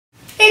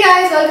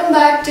guys, welcome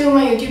back to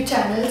my YouTube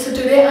channel. So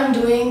today I'm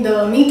doing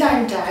the me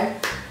time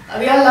tag.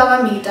 We all love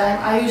our me time.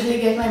 I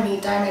usually get my me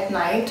time at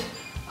night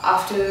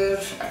after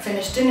I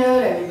finish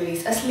dinner,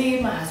 everybody's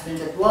asleep, my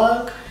husband's at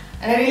work,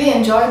 and I really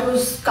enjoy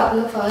those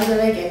couple of hours that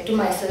I get to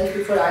myself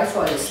before I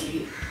fall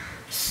asleep.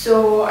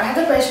 So I have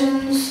the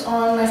questions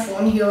on my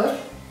phone here.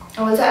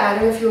 I also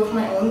added a few of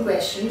my own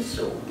questions,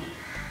 so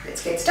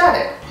let's get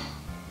started.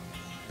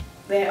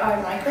 Where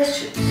are my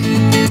questions?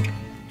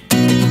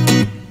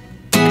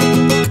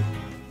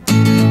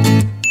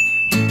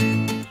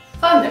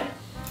 Found them.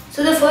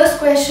 So the first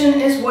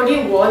question is, what do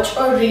you watch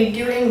or read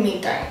during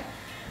me time?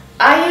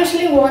 I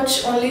usually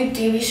watch only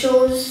TV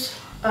shows,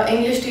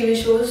 English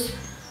TV shows.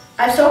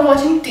 I stopped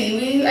watching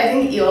TV, I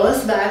think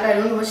years back. I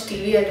don't watch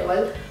TV at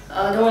all.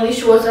 The only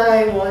shows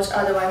I watch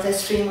are the ones I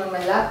stream on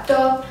my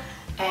laptop.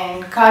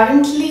 And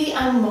currently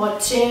I'm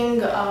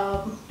watching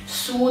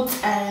Suits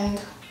and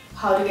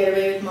How to Get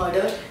Away with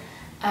Murder.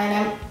 And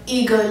I'm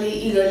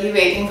eagerly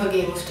waiting for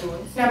Game of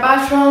Thrones. Now,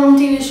 apart from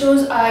TV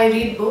shows, I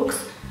read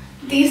books.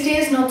 These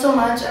days, not so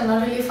much. I'm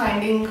not really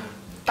finding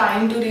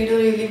time to read a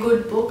really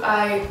good book.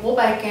 I hope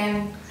I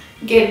can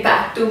get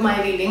back to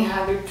my reading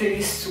habit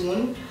pretty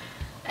soon.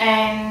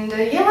 And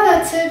yeah,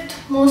 that's it.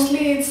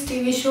 Mostly it's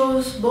TV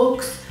shows,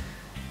 books.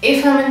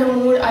 If I'm in the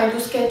mood, I do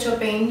sketch or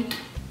paint.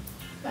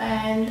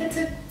 And that's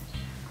it.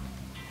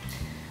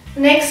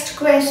 Next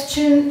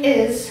question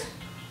is,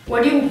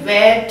 what do you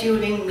wear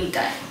during me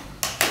time?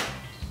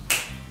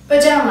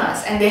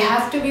 Pajamas, and they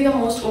have to be the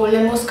most old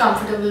and most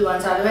comfortable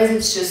ones, otherwise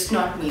it's just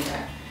not me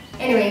time.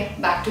 Anyway,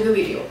 back to the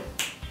video.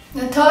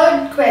 The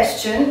third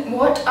question,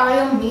 what are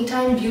your me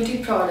time beauty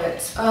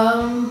products?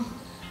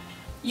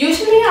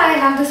 Usually I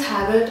have this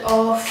habit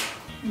of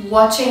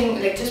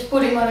watching, like just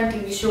putting on a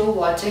TV show,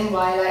 watching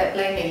while I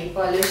apply nail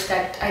polish.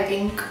 That I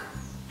think,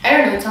 I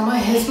don't know, it somehow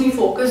helps me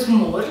focus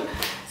more.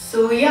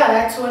 So yeah,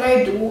 that's what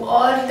I do.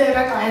 Or there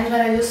are times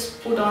when I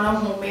just put on a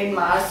homemade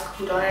mask,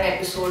 put on an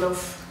episode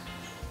of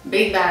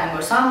Big Bang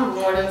or some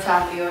Modern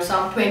Family or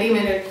some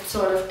 20-minute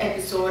sort of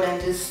episode, and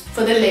just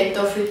for the length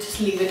of it, just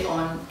leave it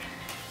on.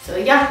 So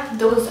yeah,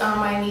 those are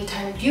my me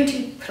time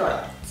beauty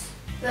products.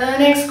 The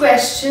next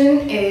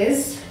question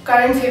is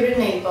current favorite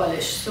nail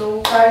polish.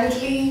 So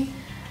currently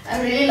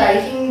I'm really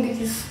liking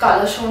these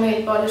color show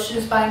nail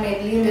polishes by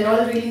Maybelline. They're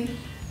all really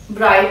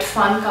bright,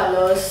 fun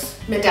colors,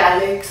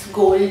 metallics,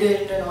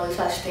 golden and all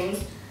such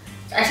things.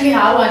 I actually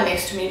have one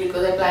next to me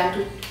because I plan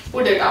to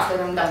put it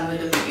after I'm done with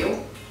the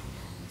video.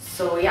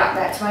 So yeah,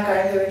 that's my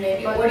current favorite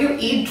nail polish. What do you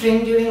eat,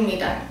 drink during me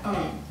time?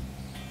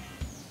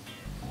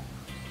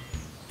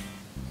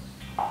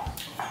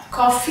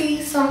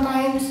 Coffee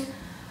sometimes,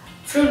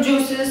 fruit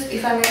juices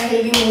if I'm in a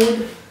healthy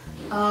mood,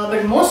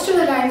 but most of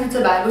the times it's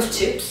a bag of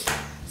chips,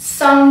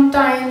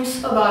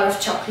 sometimes a bar of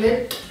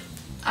chocolate.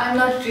 I'm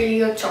not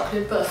really a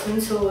chocolate person,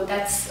 so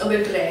that's a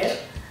bit rare,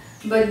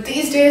 but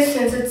these days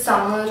since it's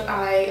summer,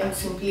 I am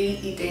simply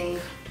eating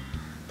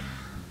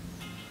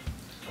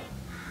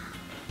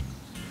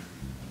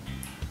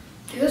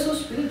these are so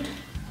sweet.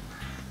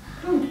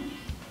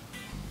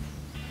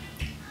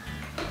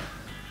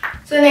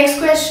 So the next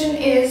question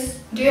is,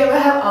 do you ever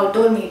have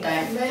outdoor me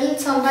time? Well,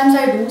 sometimes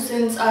I do,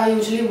 since I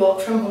usually work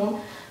from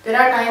home. There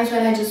are times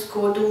when I just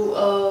go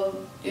to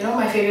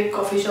my favorite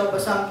coffee shop or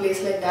some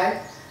place like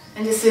that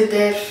and just sit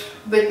there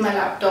with my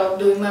laptop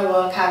doing my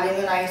work, having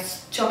a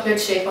nice chocolate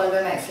shake all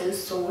by myself.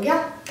 So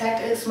yeah,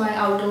 that is my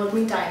outdoor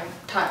me time.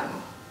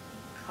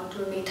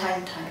 Outdoor me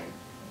time.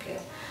 Okay.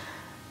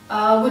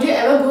 Would you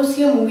ever go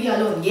see a movie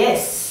alone?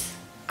 Yes.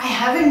 I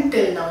haven't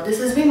till now. This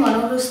has been one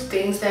of those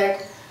things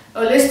that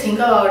I always think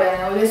about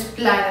and I always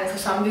plan, and for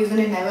some reason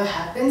it never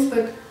happens,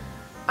 but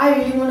I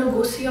really want to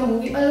go see a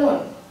movie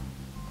alone.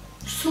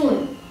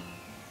 Soon.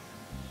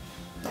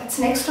 That's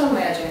next on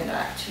my agenda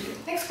actually.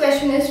 Next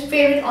question is,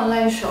 favorite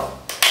online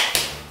shop?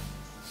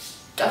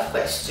 Tough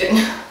question.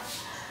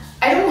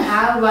 I don't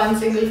have one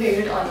single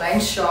favorite online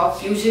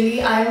shop.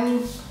 Usually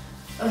I'm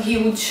a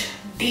huge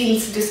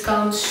deals,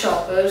 discounts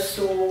shopper,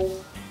 so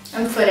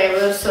I'm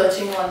forever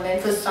searching online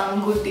for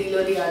some good deal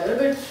or the other,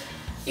 but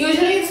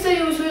usually it's the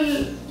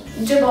usual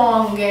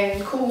Jabong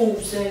and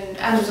Coops and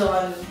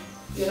Amazon.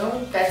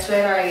 That's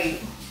where I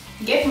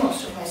get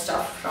most of my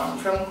stuff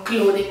from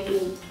clothing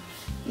to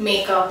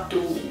makeup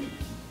to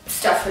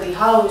stuff for the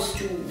house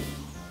to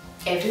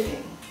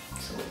everything.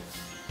 So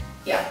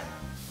yeah,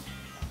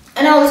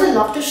 and I also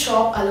love to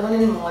shop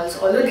alone in malls,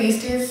 although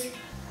these days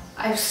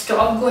I've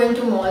stopped going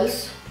to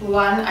malls.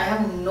 One, I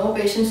have no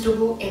patience to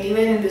go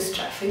anywhere in this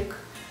traffic.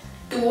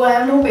 Two, I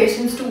have no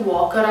patience to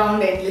walk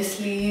around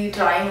endlessly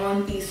trying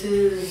on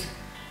pieces,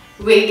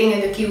 waiting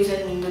in the queues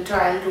and in the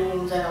trial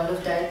rooms and all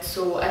of that.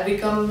 So I've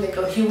become like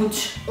a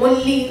huge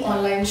only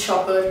online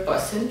shopper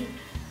person.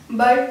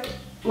 But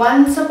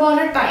once upon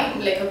a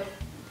time, like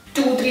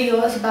 2-3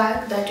 years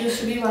back, that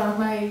used to be one of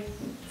my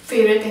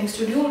favorite things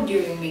to do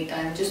during me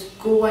time. Just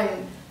go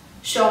and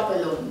shop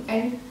alone.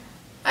 And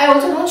I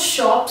also don't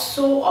shop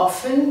so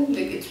often,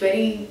 like it's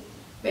very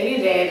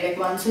rare, like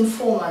once in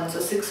 4 months or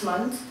 6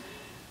 months.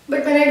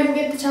 But when I do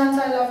get the chance,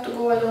 I love to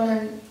go alone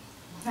and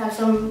have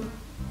some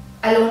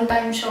alone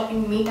time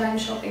shopping, me time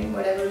shopping,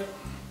 whatever.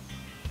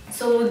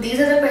 So these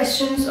are the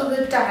questions of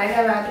the tag.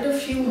 I've added a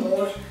few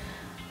more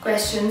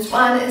questions.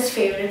 One is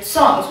favorite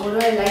songs. What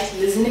do I like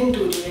listening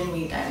to during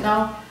me time?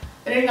 Now,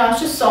 when it comes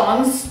to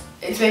songs,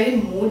 it's very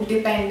mood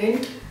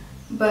dependent.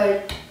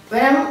 But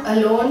when I'm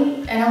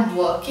alone and I'm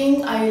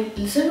working, I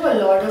listen to a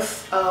lot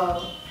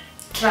of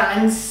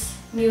trance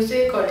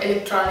music or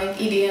electronic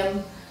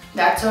EDM,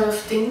 that sort of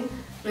thing,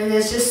 where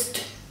there's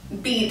just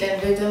beat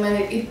and rhythm,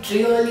 and it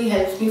really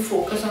helps me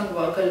focus on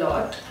work a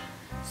lot.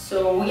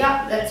 So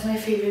yeah, that's my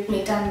favorite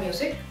me time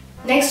music.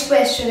 Next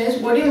question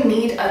is, what do you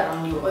need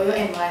around you or your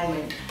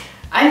environment?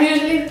 I'm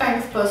usually the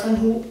kind of person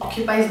who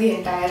occupies the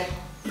entire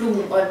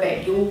room or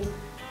bed. You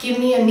give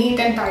me a neat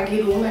and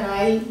tidy room and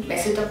I'll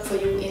mess it up for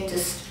you in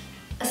just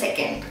a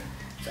second.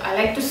 So I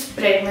like to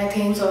spread my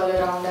things all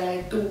around. I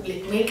like to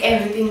make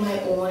everything my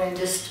own and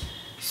just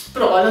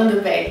sprawl on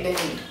the bed,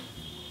 and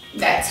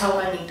that's how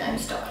my me time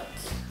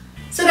starts.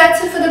 So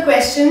that's it for the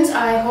questions.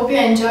 I hope you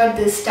enjoyed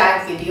this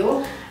tag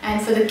video.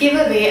 And for the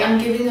giveaway, I'm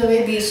giving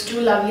away these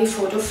two lovely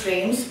photo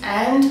frames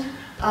and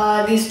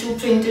these two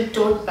printed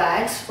tote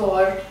bags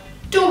for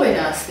 2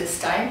 winners this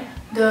time.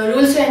 The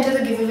rules to enter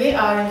the giveaway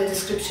are in the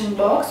description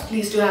box.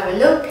 Please do have a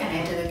look and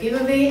enter the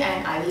giveaway,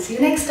 and I will see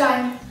you next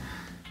time.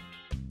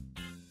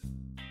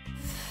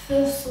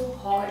 Feels so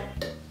hot.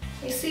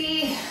 You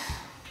see,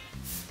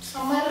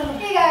 summer.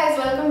 Hey guys,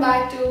 welcome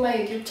back to my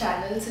YouTube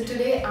channel. So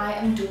today I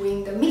am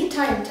doing the me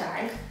time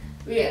tag.